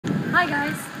Hi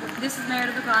guys, this is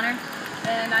Meredith O'Connor,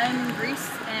 and I am in Greece,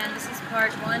 and this is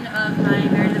part 1 of my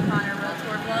Meredith O'Connor World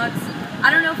Tour vlogs. I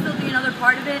don't know if there'll be another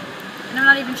part of it, and I'm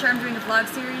not even sure I'm doing a vlog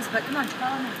series, but come on,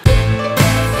 follow me.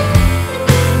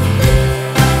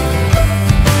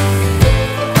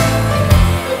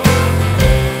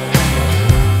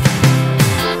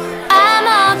 I'm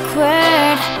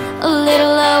awkward, a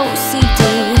little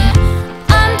OCD.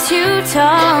 I'm too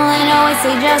tall and always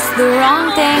say just the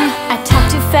wrong thing. I talk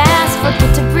too fast,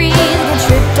 forget to breathe, get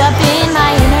tripped up in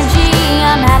my energy.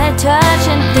 I'm out of touch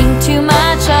and think too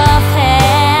much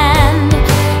offhand.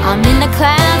 I'm in the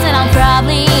clouds and I'll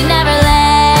probably never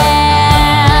land.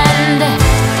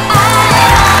 I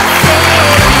don't fit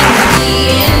in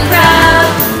being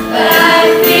proud, but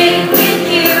I fit with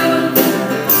you.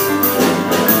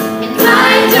 And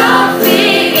I don't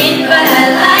fit in, but I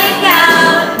like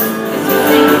out.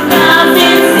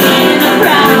 Thousands in a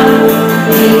crowd,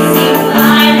 they seem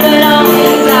fine, but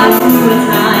always after a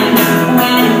time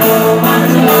when no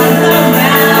one's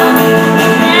around.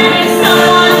 And if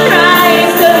someone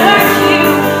tries to hurt you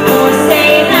or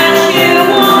say that you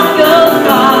won't go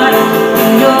far,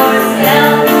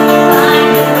 yourself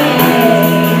find a way,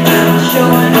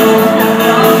 showing all how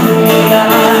wrong they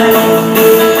are.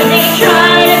 But they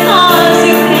try to cause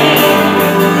you pain.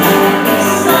 If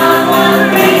someone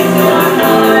breaks your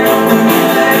heart,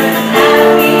 remember that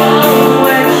we all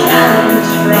were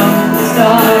challenged from the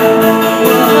start.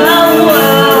 Whoa,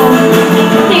 whoa.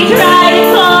 They try to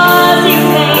cause you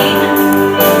pain.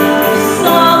 If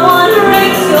someone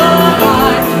breaks your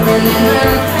heart, remember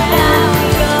that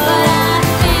but I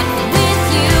fit with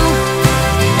you.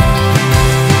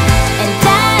 And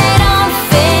I don't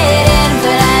fit in,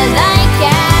 but I like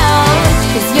out,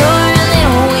 'cause you're a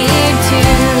little weird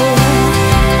too.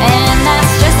 And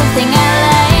that's just the thing I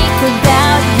like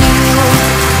about you.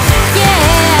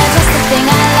 Yeah, just the thing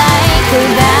I like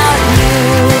about you.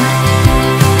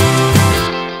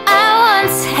 I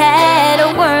once had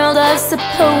a world of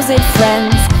supposed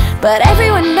friends, but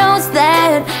everyone knows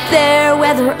that their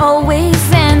weather always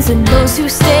ends. And those who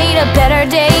stay to better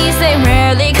days, they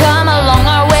rarely come along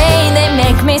our way. They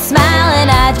make me smile and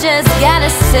I just gotta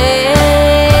say,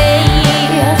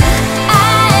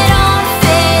 I don't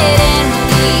fit in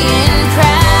being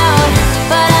proud,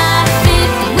 but I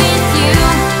fit with you.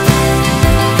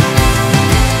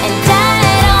 And I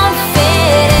don't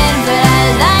fit in, but I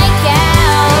like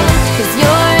out, 'cause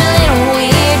you're a little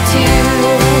weird too.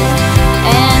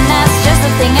 And that's just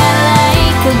the thing I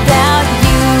like about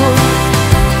you.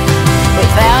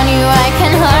 Without you I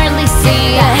can hardly see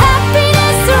the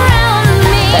happiness around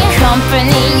me. The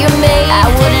company you make, I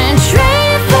wouldn't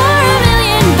trade it for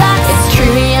 $1,000,000. It's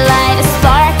true you light a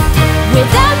spark.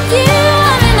 Without you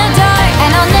I'm in the dark,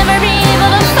 and I'll never be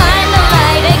able to find the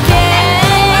light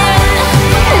again.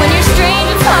 When you're strange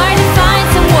it's hard to find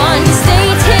someone to stay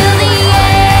till the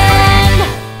end.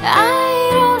 I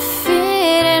don't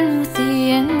fit in with the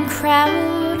in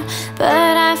crowd,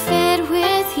 but I fit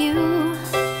with you.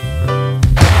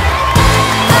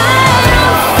 I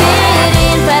don't fit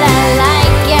in, but I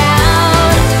like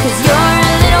out, 'cause you're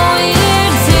a little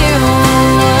weird too.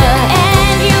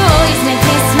 And you always make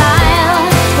me smile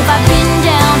if I've been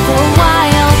down for a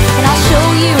while. And I'll show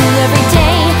you every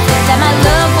day that my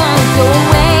love won't go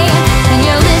away. And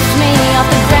you lift me off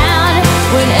the ground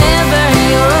whenever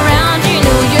you're around. You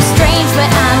know you're strange, but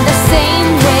I'm the same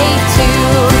way too.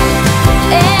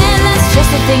 And that's just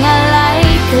the thing I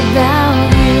like about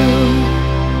you.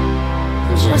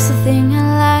 Just the thing I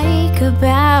like.